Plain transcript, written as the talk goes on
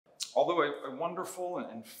Although a wonderful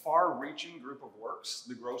and far-reaching group of works,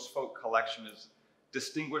 the Grossfolk collection is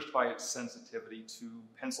distinguished by its sensitivity to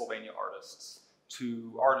Pennsylvania artists,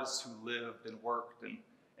 to artists who lived and worked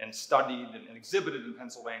and studied and exhibited in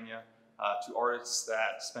Pennsylvania, to artists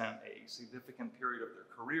that spent a significant period of their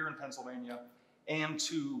career in Pennsylvania, and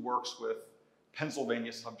to works with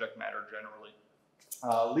Pennsylvania subject matter generally.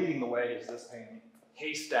 Leading the way is this painting,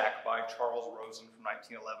 Haystack by Charles Rosen from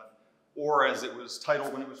 1911, or as it was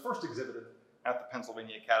titled when it was first exhibited at the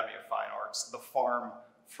Pennsylvania Academy of Fine Arts, The Farm,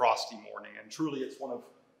 Frosty Morning. And truly it's one of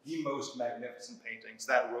the most magnificent paintings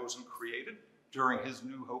that Rosen created during his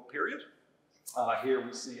New Hope period. Here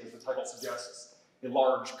we see, as the title suggests, a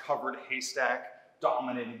large covered haystack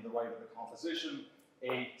dominating the right of the composition,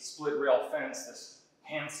 a split rail fence, this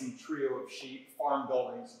handsome trio of sheep, farm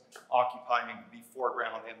buildings occupying the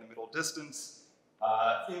foreground and the middle distance.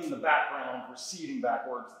 In the background, receding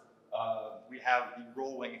backwards, we have the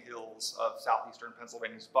rolling hills of southeastern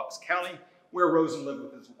Pennsylvania's Bucks County, where Rosen lived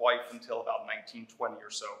with his wife until about 1920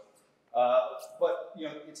 or so. But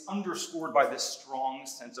it's underscored by this strong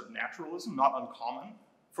sense of naturalism, not uncommon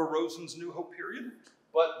for Rosen's New Hope period,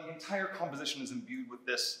 but the entire composition is imbued with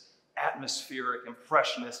this atmospheric,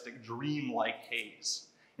 impressionistic, dreamlike haze.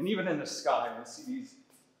 And even in the sky, we see these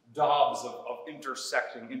daubs of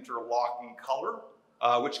intersecting, interlocking color,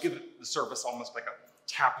 which give the surface almost like a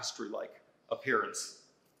tapestry-like appearance.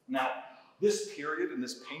 Now, this period in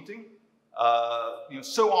this painting,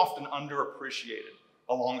 so often underappreciated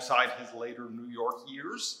alongside his later New York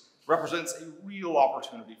years, represents a real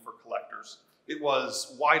opportunity for collectors. It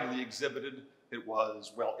was widely exhibited, it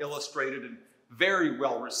was well illustrated, and very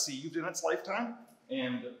well received in its lifetime,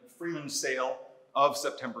 and Freeman's sale of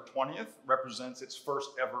September 20th represents its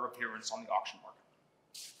first ever appearance on the auction market.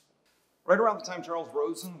 Right around the time Charles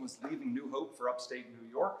Rosen was leaving New Hope for upstate New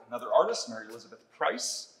York, another artist, Mary Elizabeth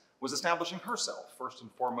Price, was establishing herself, first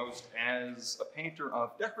and foremost, as a painter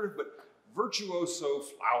of decorative but virtuoso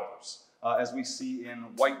flowers, as we see in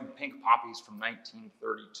White and Pink Poppies from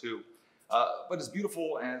 1932. But as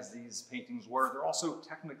beautiful as these paintings were, they're also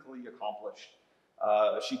technically accomplished.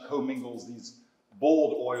 She commingles these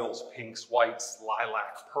bold oils, pinks, whites,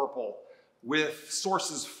 lilac, purple, with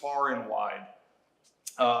sources far and wide.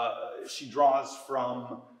 She draws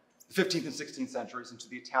from the 15th and 16th centuries into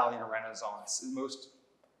the Italian Renaissance, most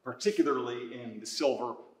particularly in the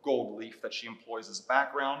silver gold leaf that she employs as a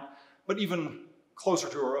background, but even closer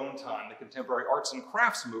to her own time, the contemporary arts and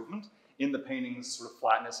crafts movement in the painting's sort of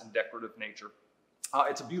flatness and decorative nature.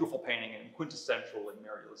 It's a beautiful painting and quintessential in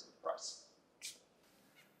Mary Elizabeth Price.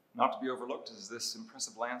 Not to be overlooked is this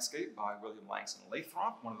impressive landscape by William Langston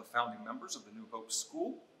Lathrop, one of the founding members of the New Hope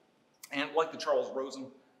School. And like the Charles Rosen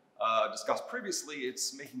discussed previously,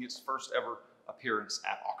 it's making its first ever appearance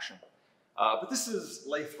at auction. But this is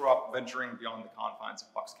Lathrop venturing beyond the confines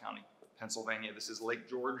of Bucks County, Pennsylvania. This is Lake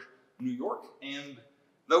George, New York, and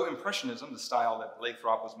though Impressionism, the style that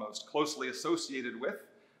Lathrop was most closely associated with,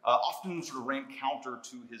 often sort of ran counter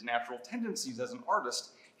to his natural tendencies as an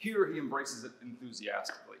artist, here he embraces it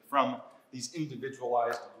enthusiastically, from these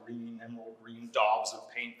individualized green, emerald green daubs of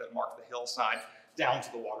paint that mark the hillside, down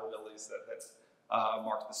to the water lilies that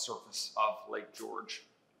mark the surface of Lake George.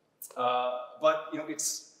 But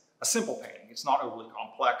it's a simple painting. It's not overly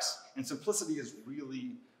complex, and simplicity is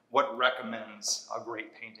really what recommends a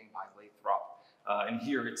great painting by Lathrop. And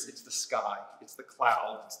here it's the sky, it's the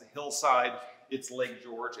clouds, it's the hillside, it's Lake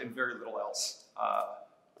George, and very little else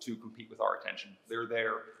to compete with our attention. They're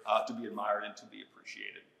there to be admired and to be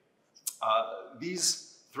appreciated.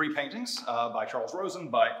 These three paintings by Charles Rosen,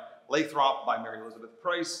 by Lathrop, by Mary Elizabeth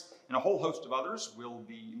Price, and a whole host of others will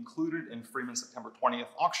be included in Freeman's September 20th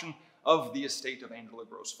auction of the estate of Angela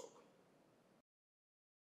Grossfolk.